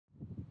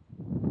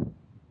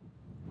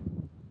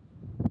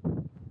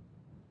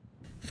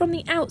From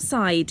the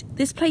outside,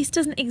 this place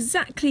doesn't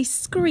exactly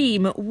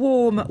scream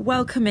warm,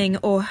 welcoming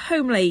or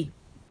homely.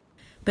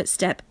 But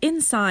step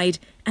inside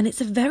and it's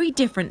a very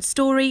different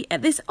story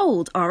at this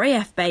old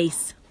RAF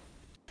base.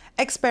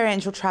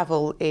 Experiential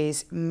travel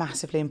is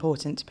massively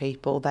important to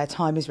people. Their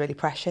time is really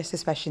precious,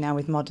 especially now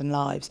with modern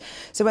lives.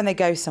 So when they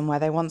go somewhere,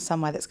 they want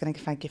somewhere that's going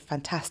to give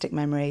fantastic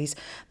memories.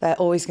 They're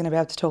always going to be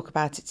able to talk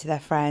about it to their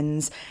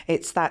friends.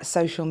 It's that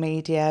social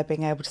media,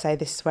 being able to say,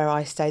 this is where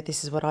I stayed,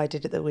 this is what I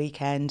did at the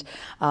weekend,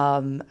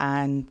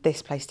 and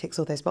this place ticks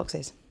all those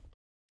boxes.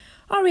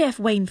 RAF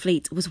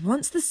Wainfleet was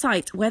once the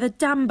site where the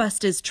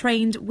Dambusters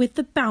trained with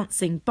the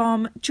bouncing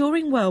bomb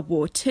during World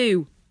War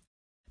II.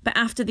 But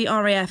after the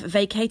RAF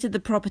vacated the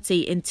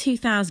property in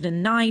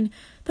 2009,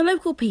 the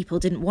local people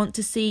didn't want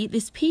to see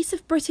this piece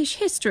of British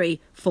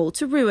history fall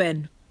to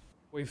ruin.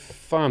 We've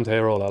farmed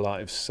here all our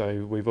lives,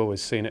 so we've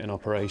always seen it in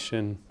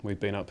operation. We've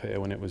been up here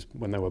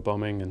when they were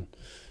bombing, and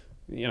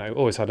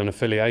always had an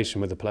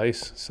affiliation with the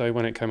place. So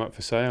when it came up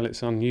for sale,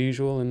 it's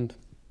unusual and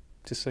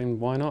just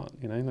seemed, why not?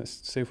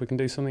 Let's see if we can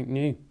do something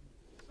new.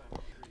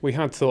 We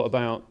had thought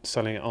about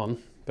selling it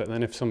on. But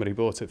then if somebody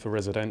bought it for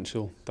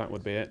residential, that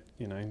would be it.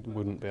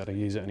 Wouldn't be able to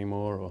use it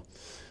anymore. Or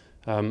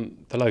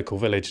the local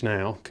village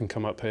now can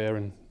come up here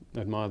and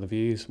admire the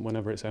views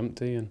whenever it's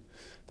empty. And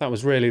that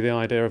was really the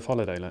idea of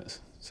holiday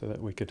lets, so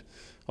that we could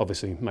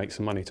obviously make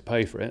some money to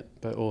pay for it,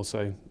 but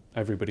also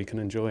everybody can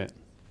enjoy it.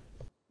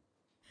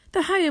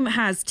 The home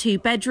has 2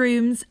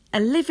 bedrooms, a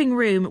living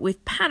room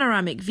with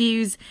panoramic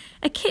views,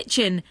 a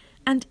kitchen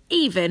and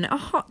even a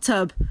hot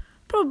tub.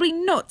 Probably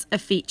not a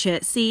feature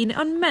seen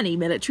on many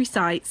military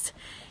sites.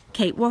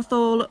 Kate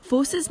Wathall,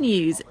 Forces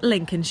News,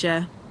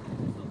 Lincolnshire.